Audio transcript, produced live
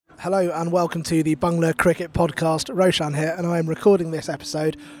Hello and welcome to the Bangla Cricket Podcast. Roshan here, and I am recording this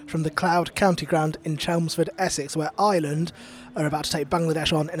episode from the Cloud County Ground in Chelmsford, Essex, where Ireland are about to take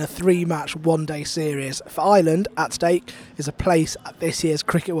Bangladesh on in a 3-match one-day series. For Ireland, at stake is a place at this year's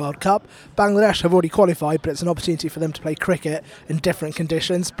Cricket World Cup. Bangladesh have already qualified, but it's an opportunity for them to play cricket in different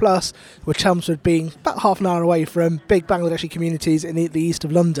conditions. Plus, with Chelmsford being about half an hour away from big Bangladeshi communities in the east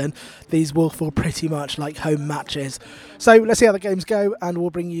of London, these will feel pretty much like home matches. So let's see how the games go, and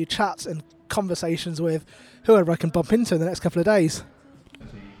we'll bring you chats and conversations with whoever I can bump into in the next couple of days.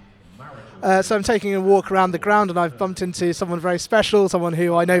 So I'm taking a walk around the ground, and I've bumped into someone very special, someone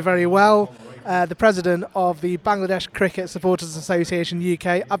who I know very well, the president of the Bangladesh Cricket Supporters Association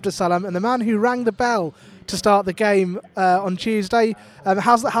UK, Abdus Salam, and the man who rang the bell to start the game on Tuesday.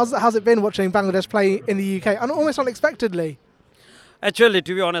 How's it been watching Bangladesh play in the UK, and almost unexpectedly? Actually,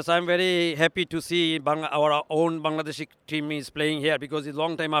 to be honest, I'm very happy to see our own Bangladeshi team is playing here, because it's a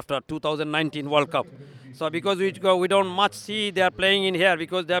long time after 2019 World Cup. So because we don't much see they are playing in here,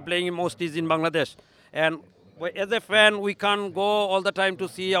 because they are playing mostly in Bangladesh. And as a fan, we can't go all the time to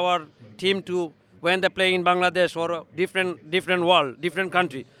see our team when they play in Bangladesh or different world, different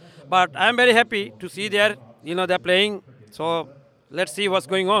country. But I'm very happy to see they're playing. So let's see what's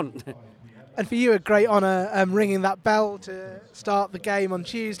going on. And for you, a great honour ringing that bell to start the game on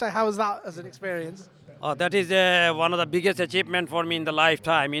Tuesday. How was that as an experience? That is one of the biggest achievements for me in the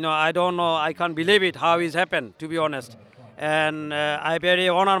lifetime. I don't know, I can't believe it, how it's happened, to be honest. And I very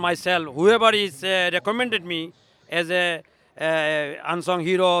honor myself. Whoever is recommended me as a unsung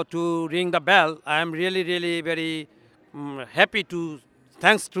hero to ring the bell, I am really, really very happy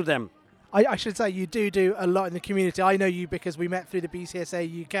thanks to them. I should say you do a lot in the community. I know you because we met through the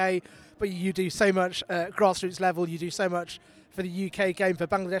BCSA UK, but you do so much at grassroots level. You do so much for the UK game, for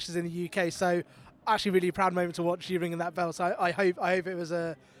Bangladeshis in the UK. So actually really a proud moment to watch you ringing that bell. So I hope it was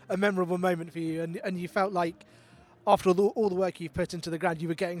a memorable moment for you, and you felt like after all the work you've put into the ground, you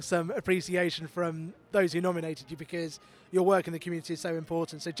were getting some appreciation from those who nominated you, because your work in the community is so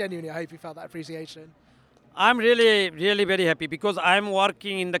important. So genuinely, I hope you felt that appreciation. I'm really, really very happy, because I'm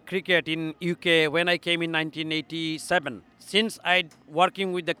working in the cricket in UK when I came in 1987. Since I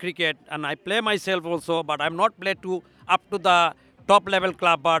working with the cricket, and I play myself also, but I'm not played up to the top level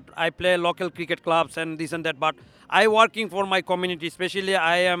club, but I play local cricket clubs and this and that. But I working for my community, especially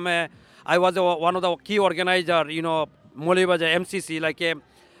I was one of the key organizer, Molibajar MCC, like a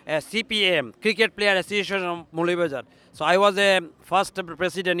CPM, Cricket Player Association of Molibajar. So I was a first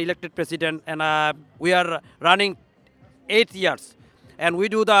elected president, and we are running 8 years. And we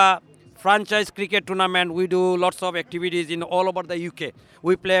do the franchise cricket tournament. We do lots of activities in all over the UK.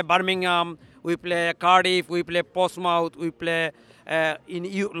 We play Birmingham, we play Cardiff, we play Portsmouth, we play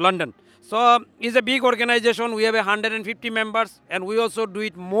in London. So it's a big organization. We have 150 members, and we also do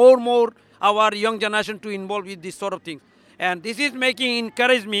it more our young generation to involve with this sort of things. And this is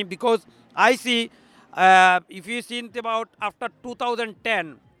encourage me, because I see, if you think about after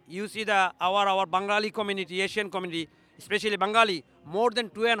 2010, you see our Bengali community, Asian community, especially Bengali, more than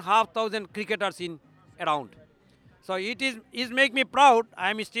 2,500 cricketers around. So it make me proud.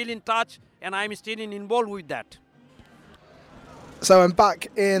 I'm still in touch, and I'm still involved with that. So I'm back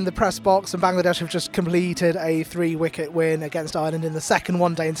in the press box, and Bangladesh have just completed a 3-wicket win against Ireland in the second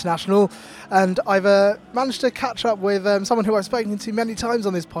one-day international. And I've managed to catch up with someone who I've spoken to many times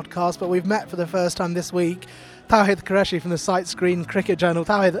on this podcast, but we've met for the first time this week, Tawhid Qureshi from the Sight Screen Cricket Journal.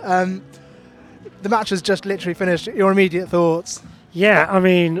 Tawhid, the match has just literally finished. Your immediate thoughts? Yeah, I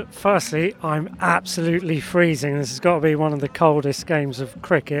mean, firstly, I'm absolutely freezing. This has got to be one of the coldest games of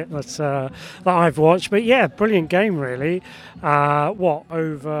cricket that I've watched. But yeah, brilliant game, really.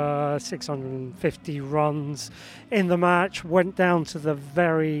 Over 650 runs in the match. Went down to the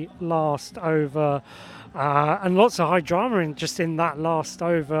very last over. And lots of high drama in that last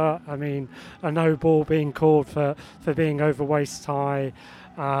over. I mean, a no ball being called for being over waist high.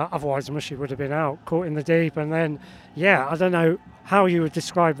 Otherwise, Mushy would have been out, caught in the deep. And then, yeah, I don't know how you would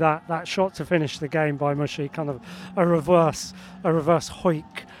describe that shot to finish the game by Mushy, kind of a reverse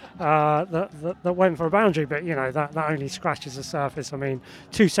hoik that went for a boundary, but that only scratches the surface. I mean,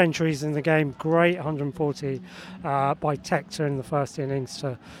 2 centuries in the game, great 140 by Tector in the first innings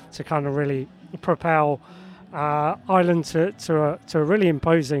to kind of really propel Ireland to a really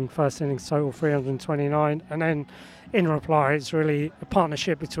imposing first innings total, 329, and then in reply, it's really a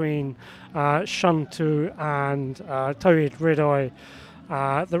partnership between Shanto and Tawhid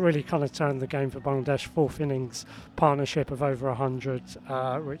that really kind of turned the game for Bangladesh. 4th innings partnership of over 100,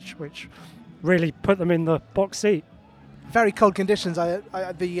 which really put them in the box seat. Very cold conditions. The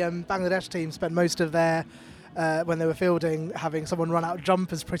Bangladesh team spent most of their when they were fielding, having someone run out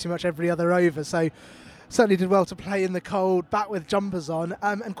jumpers pretty much every other over. So certainly did well to play in the cold, back with jumpers on,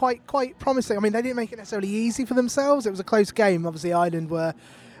 and quite promising. I mean, they didn't make it necessarily easy for themselves. It was a close game. Obviously, Ireland were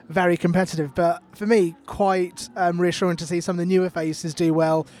very competitive, but for me, quite reassuring to see some of the newer faces do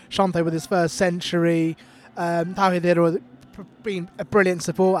well. Shanto with his first century, Tawhid being a brilliant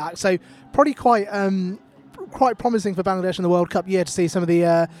support act. So probably quite promising for Bangladesh in the World Cup year to see some of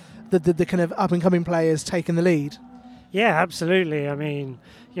the kind of up and coming players taking the lead. Yeah, absolutely. I mean,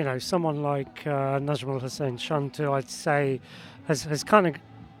 someone like Nazmul Hossain Shanto, I'd say, has kind of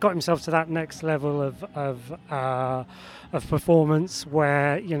got himself to that next level of performance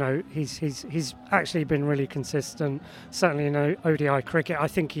where he's actually been really consistent. Certainly in ODI cricket, I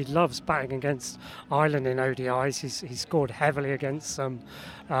think he loves batting against Ireland in ODIs. He's scored heavily against them.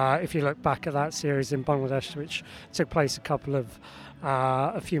 If you look back at that series in Bangladesh, which took place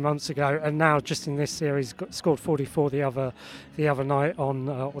a few months ago, and now just in this series scored 44 the other night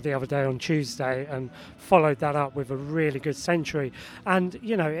or the other day on Tuesday, and followed that up with a really good century. And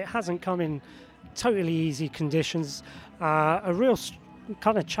it hasn't come in totally easy conditions. A real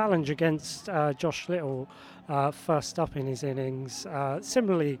kind of challenge against Josh Little first up in his innings.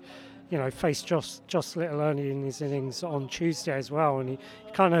 Similarly, faced Josh Little early in his innings on Tuesday as well, and he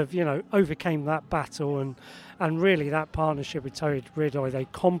kind of overcame that battle, and really that partnership with Tawhid Ridoy, they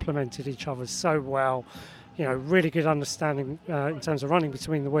complemented each other so well. Really good understanding in terms of running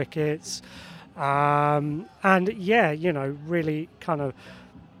between the wickets, and really kind of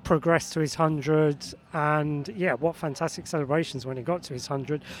progressed to his 100, and what fantastic celebrations when he got to his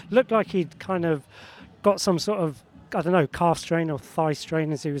 100. Looked like he'd kind of got some sort of, I don't know, calf strain or thigh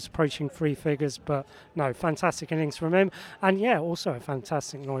strain as he was approaching three figures, but no, fantastic innings from him. And also a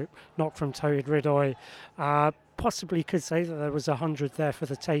fantastic knock from Tawhid Ridoy. Possibly could say that there was 100 there for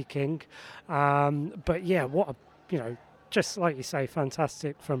the taking. But what a, just like you say,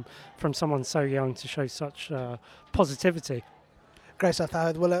 fantastic from someone so young to show such positivity. Great stuff,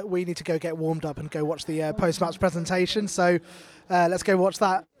 Howard. Well, we need to go get warmed up and go watch the post-match presentation. So let's go watch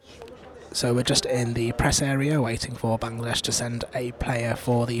that. So we're just in the press area waiting for Bangladesh to send a player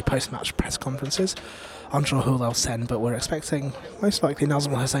for the post-match press conferences. I'm sure who they'll send, but we're expecting most likely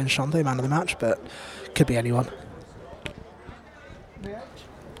Nazmul Hossain Shanto, man of the match, but could be anyone.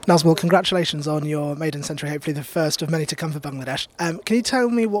 Nazmul, congratulations on your maiden century, hopefully the first of many to come for Bangladesh. Can you tell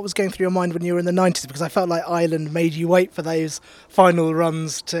me what was going through your mind when you were in the 90s? Because I felt like Ireland made you wait for those final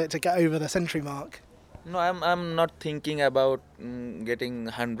runs to get over the century mark. No, I'm not thinking about getting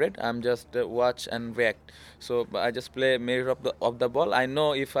 100. I'm just watch and react. So I just play measure of the ball. I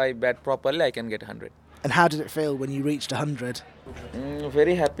know if I bat properly, I can get 100. And how did it feel when you reached 100?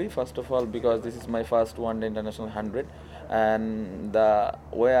 Very happy, first of all, because this is my first one-day international 100. And the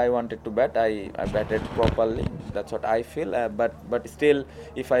way I wanted to bat, I batted properly. That's what I feel. But still,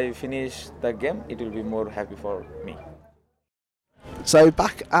 if I finish the game, it will be more happy for me. So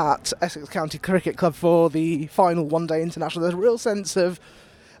back at Essex County Cricket Club for the final one-day international, there's a real sense of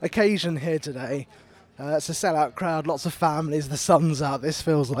occasion here today. It's a sellout crowd, lots of families, the sun's out. This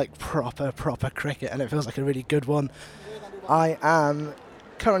feels like proper cricket, and it feels like a really good one. I am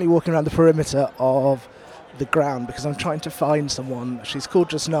currently walking around the perimeter of the ground because I'm trying to find someone. She's called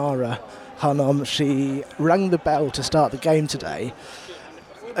Jusnara, Khanom. She rang the bell to start the game today,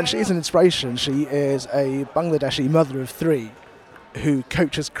 and she's an inspiration. She is a Bangladeshi mother of three who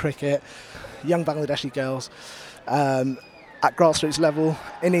coaches cricket, young Bangladeshi girls, at grassroots level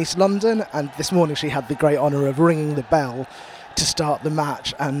in East London, and this morning she had the great honour of ringing the bell to start the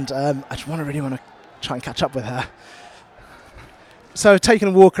match, and I just really want to try and catch up with her. So taking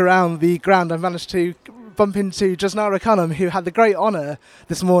a walk around the ground, I managed to bump into Jusnara Khanom, who had the great honour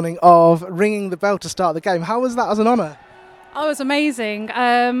this morning of ringing the bell to start the game. How was that as an honour? Oh, it was amazing.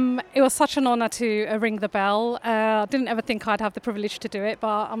 It was such an honour to ring the bell. I didn't ever think I'd have the privilege to do it,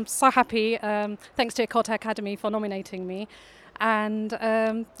 but I'm so happy. Thanks to EKOTA Academy for nominating me. And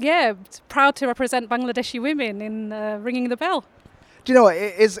proud to represent Bangladeshi women in ringing the bell. Do you know what?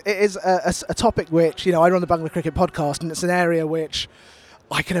 It is a topic which, I run the Bangla Cricket podcast, and it's an area which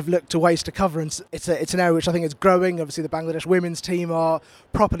I kind of look to ways to cover, and it's an area which I think is growing. Obviously, the Bangladesh women's team are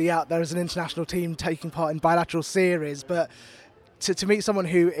properly out there as an international team taking part in bilateral series, but to meet someone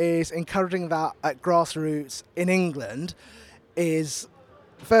who is encouraging that at grassroots in England is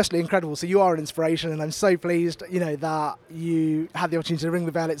firstly incredible. So you are an inspiration, and I'm so pleased, that you had the opportunity to ring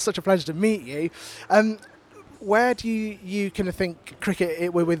the bell. It's such a pleasure to meet you. Where do you kind of think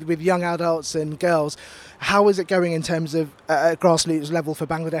cricket with young adults and girls, how is it going in terms of grassroots level for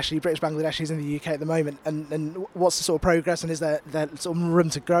British Bangladeshis in the UK at the moment, and what's the sort of progress, and is there sort of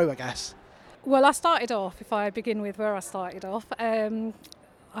room to grow, I guess? Well, I started off, if I begin with where I started off, I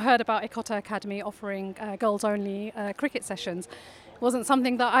heard about EKOTA Academy offering girls-only cricket sessions. It wasn't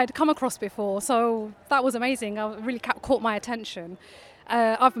something that I'd come across before, so that was amazing. It really caught my attention.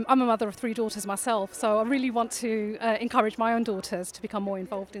 I'm a mother of 3 daughters myself, so I really want to encourage my own daughters to become more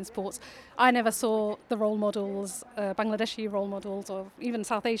involved in sports. I never saw the role models, Bangladeshi role models, or even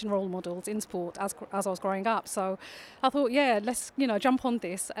South Asian role models in sport as I was growing up. So I thought, yeah, let's jump on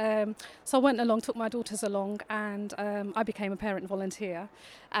this. So I went along, took my daughters along, and I became a parent volunteer.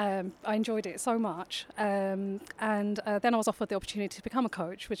 I enjoyed it so much, and then I was offered the opportunity to become a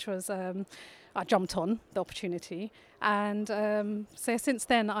coach, which was. I jumped on the opportunity, and so since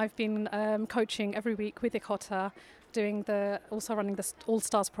then I've been coaching every week with EKOTA, also running the All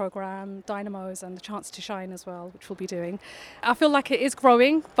Stars program, Dynamos, and the Chance to Shine as well, which we'll be doing. I feel like it is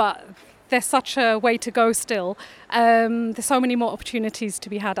growing, but there's such a way to go still. There's so many more opportunities to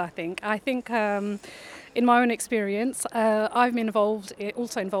be had. I think. In my own experience, I've been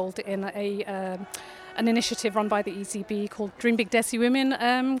also involved in an initiative run by the ECB called Dream Big Desi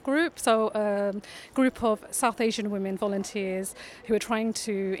Women group. So a group of South Asian women volunteers who are trying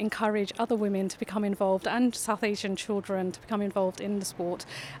to encourage other women to become involved and South Asian children to become involved in the sport.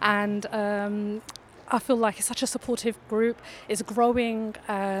 And I feel like it's such a supportive group. It's growing,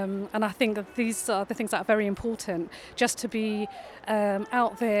 and I think that these are the things that are very important. Just to be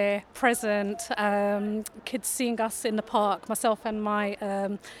out there, present, kids seeing us in the park, myself and my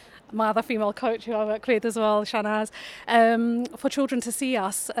other female coach who I work with as well, Shanaz, for children to see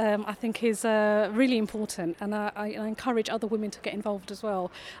us, I think is really important, and I encourage other women to get involved as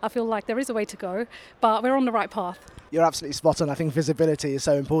well. I feel like there is a way to go, but we're on the right path. You're absolutely spot on. I think visibility is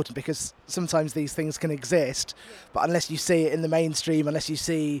so important because sometimes these things can exist, but unless you see it in the mainstream, unless you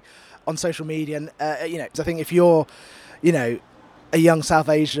see on social media, I think if you're, a young South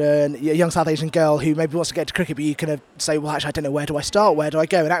Asian girl who maybe wants to get to cricket, but you kind of say, well, actually, I don't know, where do I start? Where do I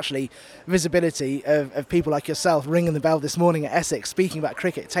go? And actually, visibility of people like yourself ringing the bell this morning at Essex, speaking about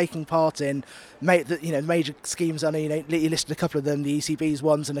cricket, taking part in major schemes. I know you listed a couple of them, the ECB's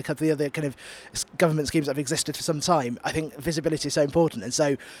ones, and a couple of the other kind of government schemes that have existed for some time. I think visibility is so important. And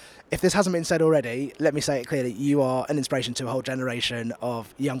so, if this hasn't been said already, let me say it clearly, you are an inspiration to a whole generation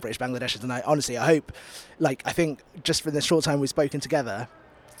of young British Bangladeshis, and I hope, I think just for the short time we've spoken together,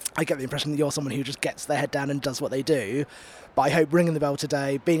 I get the impression that you're someone who just gets their head down and does what they do. But I hope ringing the bell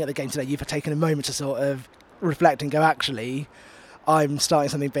today, being at the game today, you've taken a moment to sort of reflect and go, actually, I'm starting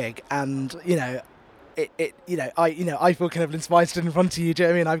something big, and I feel kind of inspired to in front of you. Do you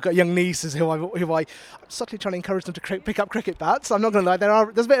know what I mean? I've got young nieces who I'm subtly trying to encourage them to pick up cricket bats. I'm not going to lie,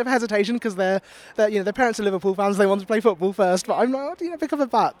 there's a bit of hesitation because their parents are Liverpool fans. They want to play football first, but I'm not, pick up a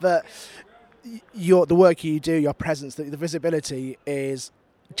bat. But the work you do, your presence, the visibility is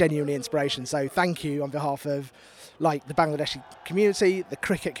genuinely inspiration. So thank you on behalf of the Bangladeshi community, the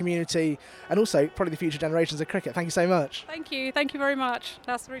cricket community, and also probably the future generations of cricket. Thank you so much. Thank you very much.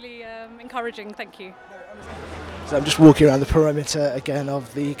 That's really encouraging. Thank you. So I'm just walking around the perimeter again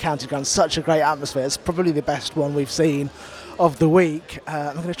of the county ground. Such a great atmosphere. It's probably the best one we've seen of the week.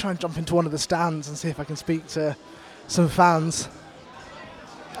 I'm going to try and jump into one of the stands and see if I can speak to some fans.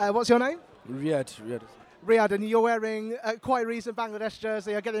 What's your name? Riyadh, and you're wearing a quite recent Bangladesh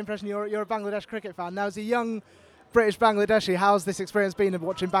jersey. I get the impression you're a Bangladesh cricket fan. Now, as a young British Bangladeshi, how's this experience been of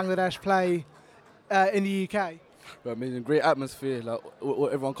watching Bangladesh play in the UK? Well, amazing, great atmosphere.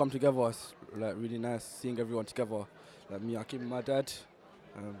 Everyone come together. It's really nice seeing everyone together. Me, I came with my dad.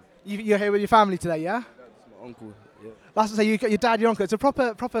 You're here with your family today, yeah? That's my uncle. Yeah. That's to say, you got your dad, your uncle. It's a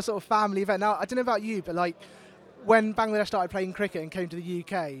proper sort of family event. Now, I don't know about you, but when Bangladesh started playing cricket and came to the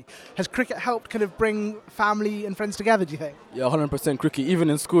UK, has cricket helped kind of bring family and friends together, do you think? Yeah, 100% cricket.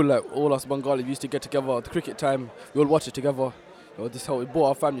 Even in school, all us Bengali, we used to get together at the cricket time. We all watch it together. This is how we brought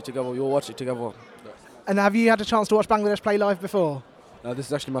our family together. We all watch it together. And have you had a chance to watch Bangladesh play live before? No, this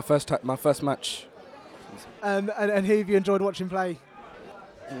is actually my first match. And who have you enjoyed watching play?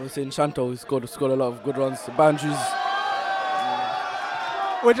 Hossain Shanto, he scored a lot of good runs. The boundaries.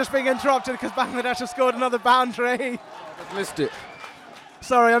 We're just being interrupted because Bangladesh has scored another boundary. I missed it.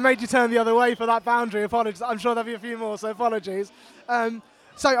 Sorry, I made you turn the other way for that boundary. Apologies. I'm sure there'll be a few more, so apologies.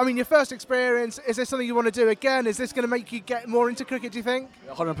 Your first experience, is this something you want to do again? Is this going to make you get more into cricket, do you think?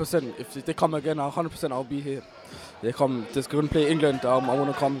 Yeah, 100%. If they come again, 100% I'll be here. They come, they're going to play England, I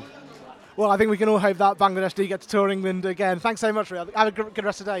want to come. Well, I think we can all hope that Bangladesh do get to tour England again. Thanks so much, Riyadh. Have a good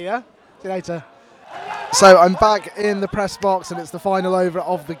rest of the day, yeah? See you later. So I'm back in the press box and it's the final over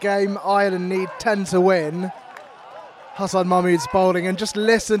of the game. Ireland need 10 to win. Hassan Mahmood's bowling, and just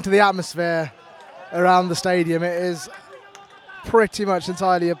listen to the atmosphere around the stadium. It is pretty much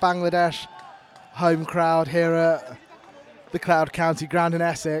entirely a Bangladesh home crowd here at the Cloud County Ground in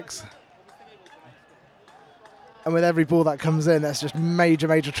Essex. And with every ball that comes in, there's just major,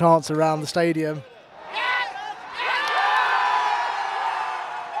 major chants around the stadium.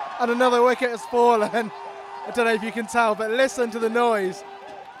 And another wicket has fallen. I don't know if you can tell, but listen to the noise.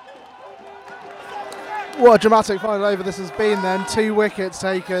 What a dramatic final over this has been then. 2 wickets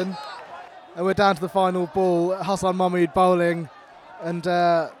taken. And we're down to the final ball. Hassan Mahmood bowling. And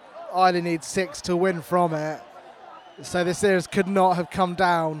Ireland needs 6 to win from it. So this series could not have come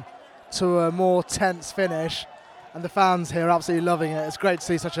down to a more tense finish. And the fans here are absolutely loving it. It's great to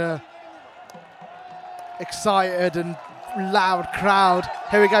see such a excited and loud crowd.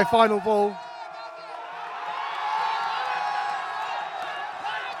 Here we go, final ball.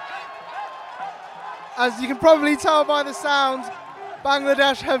 As you can probably tell by the sound,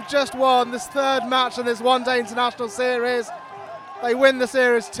 Bangladesh have just won this 3rd match in this one-day international series. They win the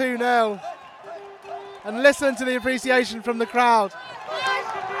series 2-0. And listen to the appreciation from the crowd.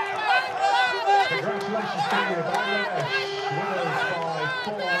 Congratulations to you, Bangladesh. Winners by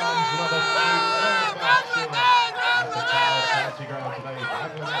 4 runs, another 3 at the Cloud County Ground today.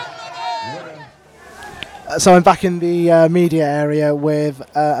 Bangladesh winning. So I'm back in the media area with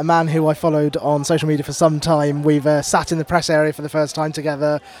a man who I followed on social media for some time. We've sat in the press area for the first time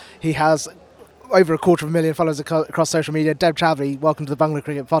together. He has over 250,000 followers across social media. Deb Chowdhury, welcome to the Bangla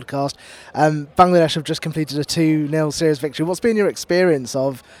Cricket Podcast. Bangladesh have just completed a 2-0 series victory. What's been your experience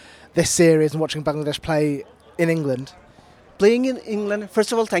of this series and watching Bangladesh play in England? Playing in England,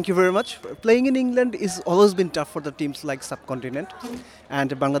 first of all, thank you very much. Playing in England is always been tough for the teams like subcontinent,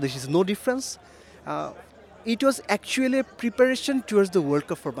 and Bangladesh is no difference. It was actually a preparation towards the World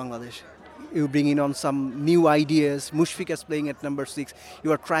Cup for Bangladesh. You bring in on some new ideas. Mushfiq is playing at number 6.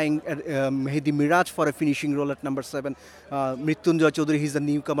 You are trying Mehdi Miraj for a finishing role at number 7. Mrityunjay Chaudhary, he's a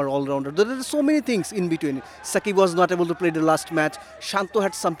newcomer all-rounder. There are so many things in between. Saqib was not able to play the last match. Shanto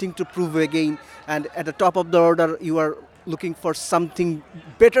had something to prove again. And at the top of the order, you are looking for something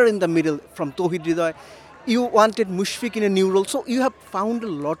better in the middle from Tawhid. You wanted Mushfiq in a new role. So you have found a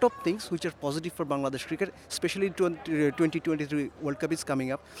lot of things which are positive for Bangladesh cricket, especially 2023 World Cup is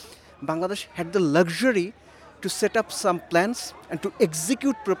coming up. Bangladesh had the luxury to set up some plans and to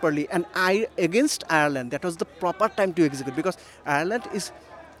execute properly. And against Ireland, that was the proper time to execute, because Ireland is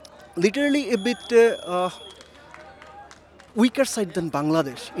literally a bit weaker side than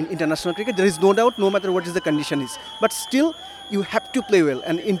Bangladesh in international cricket. There is no doubt, no matter what is the condition is. But still, you have to play well.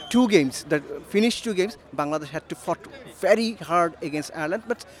 And in 2 games, that finished 2 games, Bangladesh had to fight very hard against Ireland.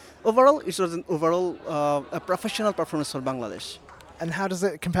 But overall, it was an overall a professional performance for Bangladesh. And how does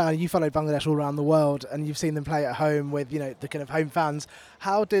it compare? You followed Bangladesh all around the world, and you've seen them play at home with, you know, the kind of home fans.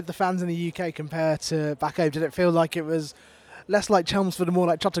 How did the fans in the UK compare to back home? Did it feel like it was less like Chelmsford and more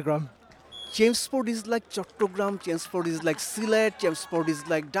like Chelmsford? Chelmsford is like Chelmsford, Chelmsford is like Sylhet, Chelmsford is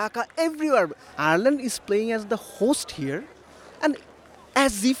like Dhaka, everywhere. Ireland is playing as the host here, and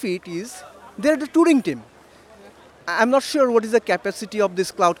as if it is, they're the touring team. I'm not sure what is the capacity of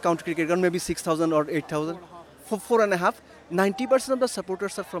this Cloud County Cricket Ground, maybe 6,000 or 8,000, 4.5. 90% of the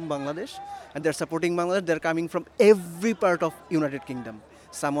supporters are from Bangladesh, and they're supporting Bangladesh. They're coming from every part of United Kingdom.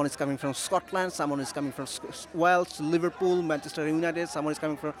 Someone is coming from Scotland, someone is coming from Wales, Liverpool, Manchester United, someone is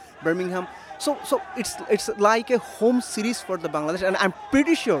coming from Birmingham. So it's like a home series for the Bangladesh, and I'm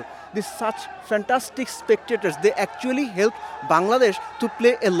pretty sure these such fantastic spectators, they actually help Bangladesh to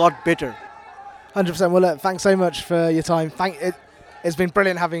play a lot better. 100%. Well, look, thanks so much for your time. It's been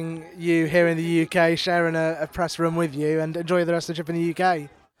brilliant having you here in the UK, sharing a press room with you, and enjoy the rest of the trip in the UK.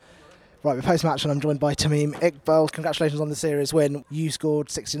 Right, we're post-match and I'm joined by Tamim Iqbal. Congratulations on the series win. You scored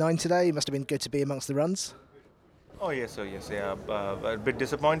 69 today. It must have been good to be amongst the runs. Oh yes, yeah. A bit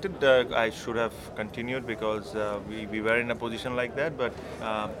disappointed. I should have continued because we were in a position like that. But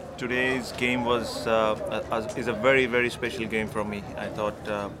today's game is a very, very special game for me. I thought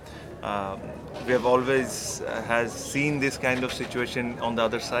we have always has seen this kind of situation on the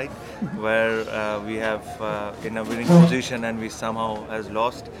other side, where we have in a winning position and we somehow has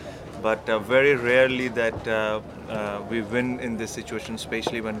lost. But very rarely that we win in this situation,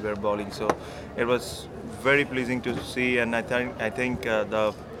 especially when we're bowling. So it was very pleasing to see, and I think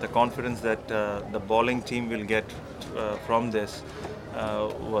the confidence that the bowling team will get from this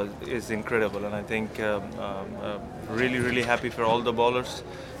is incredible. And I think really happy for all the bowlers.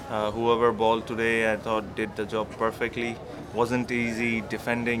 Whoever bowled today, I thought did the job perfectly. Wasn't easy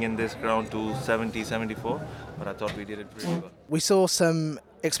defending in this ground to 70, 74, but I thought we did it really well. We saw some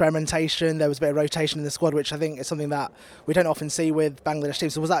experimentation. There was a bit of rotation in the squad, which I think is something that we don't often see with Bangladesh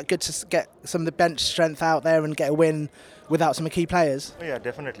teams. So was that good to get some of the bench strength out there and get a win without some key players? Yeah,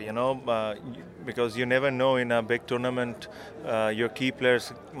 definitely. Because you never know in a big tournament, your key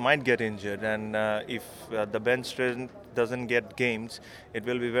players might get injured, and if the bench strength doesn't get games, it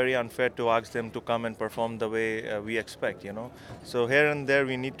will be very unfair to ask them to come and perform the way we expect. So here and there,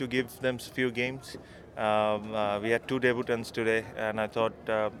 we need to give them a few games. We had 2 debutants today, and I thought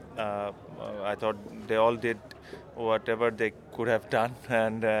they all did whatever they could have done,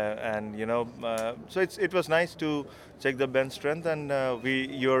 and so it was nice to check the bench strength, and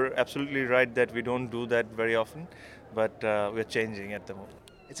you're absolutely right that we don't do that very often, but we're changing at the moment.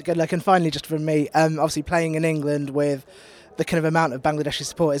 It's a good look. And finally, just from me, obviously playing in England with the kind of amount of Bangladeshi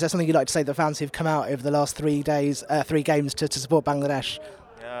support, is there something you'd like to say to the fans who've come out over the last 3 days, 3 games to support Bangladesh?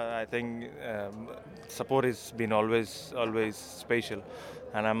 Yeah, I think support has been always special,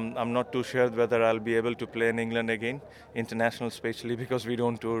 and I'm not too sure whether I'll be able to play in England again, international, especially because we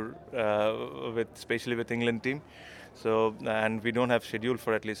don't tour especially with England team. So, and we don't have schedule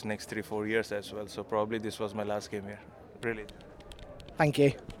for at least next 3-4 years as well. So probably this was my last game here. Really. Thank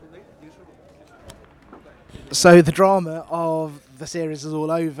you. So the drama of the series is all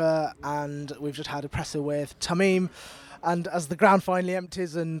over, and we've just had a presser with Tamim. And as the ground finally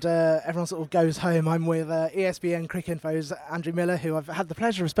empties and everyone sort of goes home, I'm with ESPN Cricinfo's Andrew Miller, who I've had the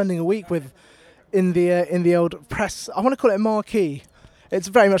pleasure of spending a week with in the old press. I want to call it a marquee. It's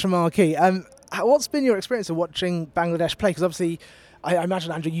very much a marquee. What's been your experience of watching Bangladesh play? Because obviously, I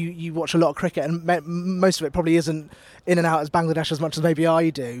imagine, Andrew, you watch a lot of cricket, and most of it probably isn't in and out as Bangladesh as much as maybe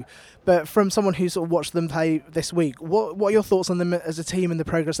I do. But from someone who sort of watched them play this week, what are your thoughts on them as a team and the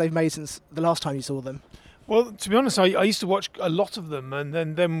progress they've made since the last time you saw them? Well, to be honest, I used to watch a lot of them, and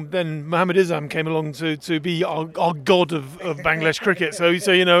then Mohammad Izam came along to be our god of Bangladesh cricket. So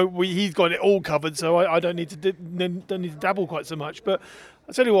he's got it all covered. So I don't need to dabble quite so much. But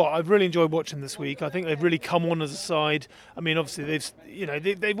I tell you what, I've really enjoyed watching this week. I think they've really come on as a side. I mean, obviously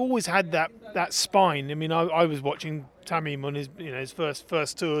they've always had that spine. I mean, I was watching Tamim on his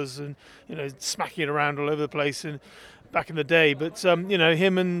first tours, and smacking it around all over the place and back in the day, but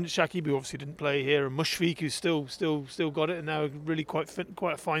him and Shakib, who obviously didn't play here, and Mushfiq, who's still got it, and now really quite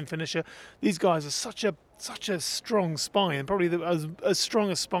a fine finisher. These guys are such a strong spine, probably as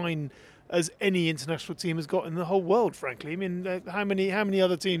strong a spine as any international team has got in the whole world. Frankly, I mean, how many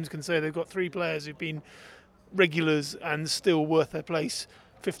other teams can say they've got 3 players who've been regulars and still worth their place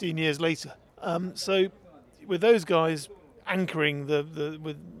 15 years later? So with those guys anchoring with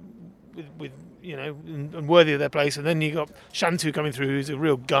and worthy of their place, and then you got Shanto coming through, who's a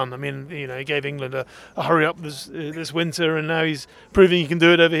real gun. I mean, he gave England a hurry up this winter, and now he's proving he can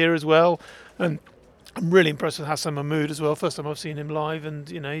do it over here as well. And I'm really impressed with Hassan Mahmood as well. First time I've seen him live, and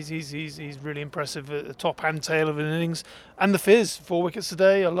he's really impressive at the top and tail of an innings. And the Fizz, 4 wickets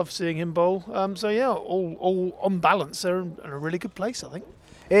today. I love seeing him bowl. So yeah, all on balance, they're in a really good place, I think.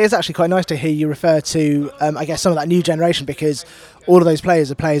 It is actually quite nice to hear you refer to, I guess, some of that new generation, because all of those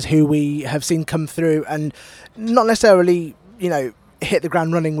players are players who we have seen come through and not necessarily, hit the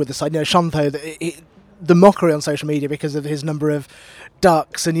ground running with the side. Shanto, the mockery on social media because of his number of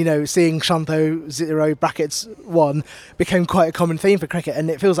ducks and, seeing Shanto 0 brackets 1 became quite a common theme for cricket. And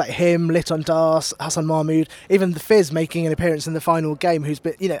it feels like him, Liton Das, Hassan Mahmood, even the Fizz making an appearance in the final game, who's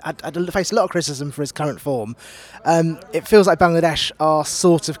been, had faced a lot of criticism for his current form. It feels like Bangladesh are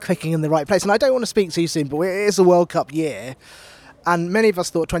sort of clicking in the right place. And I don't want to speak too soon, but it is a World Cup year. And many of us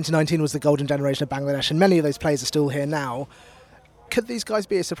thought 2019 was the golden generation of Bangladesh, and many of those players are still here now. Could these guys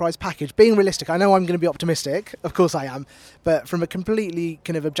be a surprise package? Being realistic, I know I'm going to be optimistic, of course I am, but from a completely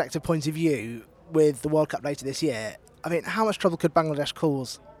kind of objective point of view, with the World Cup later this year, I mean, how much trouble could Bangladesh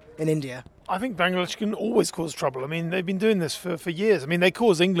cause in India? I think Bangladesh can always cause trouble. I mean, they've been doing this for years. I mean, they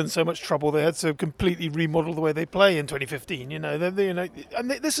caused England so much trouble they had to completely remodel the way they play in 2015.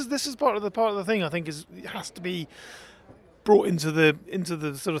 And this is part of the thing. I think it has to be brought into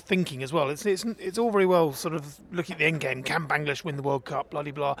the sort of thinking as well. It's all very well sort of looking at the end game. Can Bangladesh win the World Cup?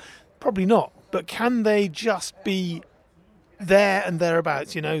 Bloody blah. Probably not. But can they just be there and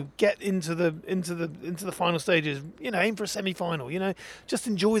thereabouts? Get into the final stages. Aim for a semi-final. Just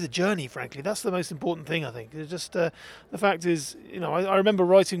enjoy the journey. Frankly, that's the most important thing. I think. It's just the fact is, I remember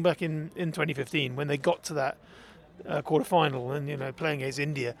writing back in 2015 when they got to that quarter-final and playing against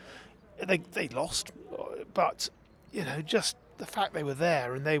India, they lost, but. Just the fact they were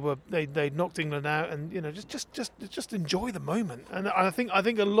there and they knocked England out, and just enjoy the moment. And I think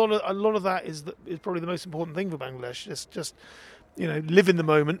a lot of that is probably the most important thing for Bangladesh. Just live in the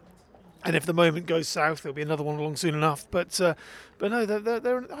moment, And if the moment goes south, there'll be another one along soon enough. But no,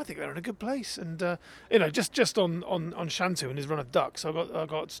 I think they're in a good place. And just on Shanto and his run of ducks, I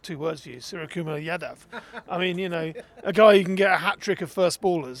got 2 words for you: Sirakuma Yadav. I mean, a guy who can get a hat trick of first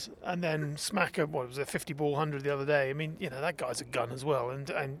ballers and then smack a 50-ball 100 the other day. I mean, that guy's a gun as well.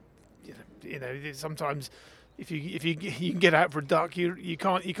 And sometimes. If you can get out for a duck, you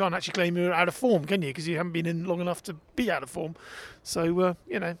can't actually claim you're out of form, can you? Because you haven't been in long enough to be out of form. So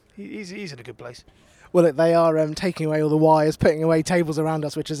he's in a good place. Well, they are taking away all the wires, putting away tables around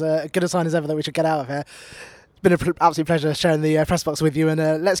us, which is a good a sign as ever that we should get out of here. It's been an absolute pleasure sharing the press box with you,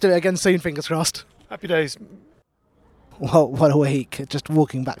 and let's do it again soon. Fingers crossed. Happy days. Well, what a week. Just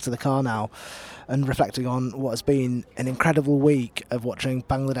walking back to the car now and reflecting on what has been an incredible week of watching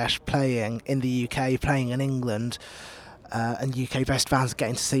Bangladesh playing in the UK, playing in England, and UK-based fans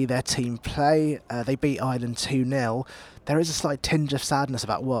getting to see their team play. They beat Ireland 2-0. There is a slight tinge of sadness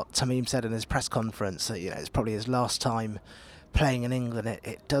about what Tamim said in his press conference. That, it's probably his last time playing in England.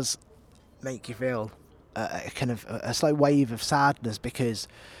 It does make you feel a slight wave of sadness, because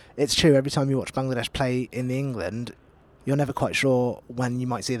it's true, every time you watch Bangladesh play in England, you're never quite sure when you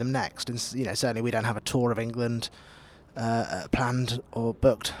might see them next. And certainly we don't have a tour of England planned or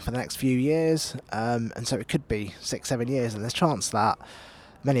booked for the next few years, and so it could be 6-7 years, and there's a chance that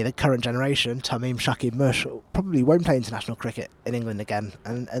many of the current generation, Tamim, Shakib, Mush, probably won't play international cricket in England again,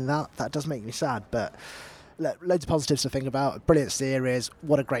 and that does make me sad. But loads of positives to think about. A brilliant series,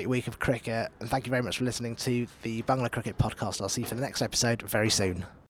 what a great week of cricket, and thank you very much for listening to the Bangla Cricket Podcast. I'll see you for the next episode very soon.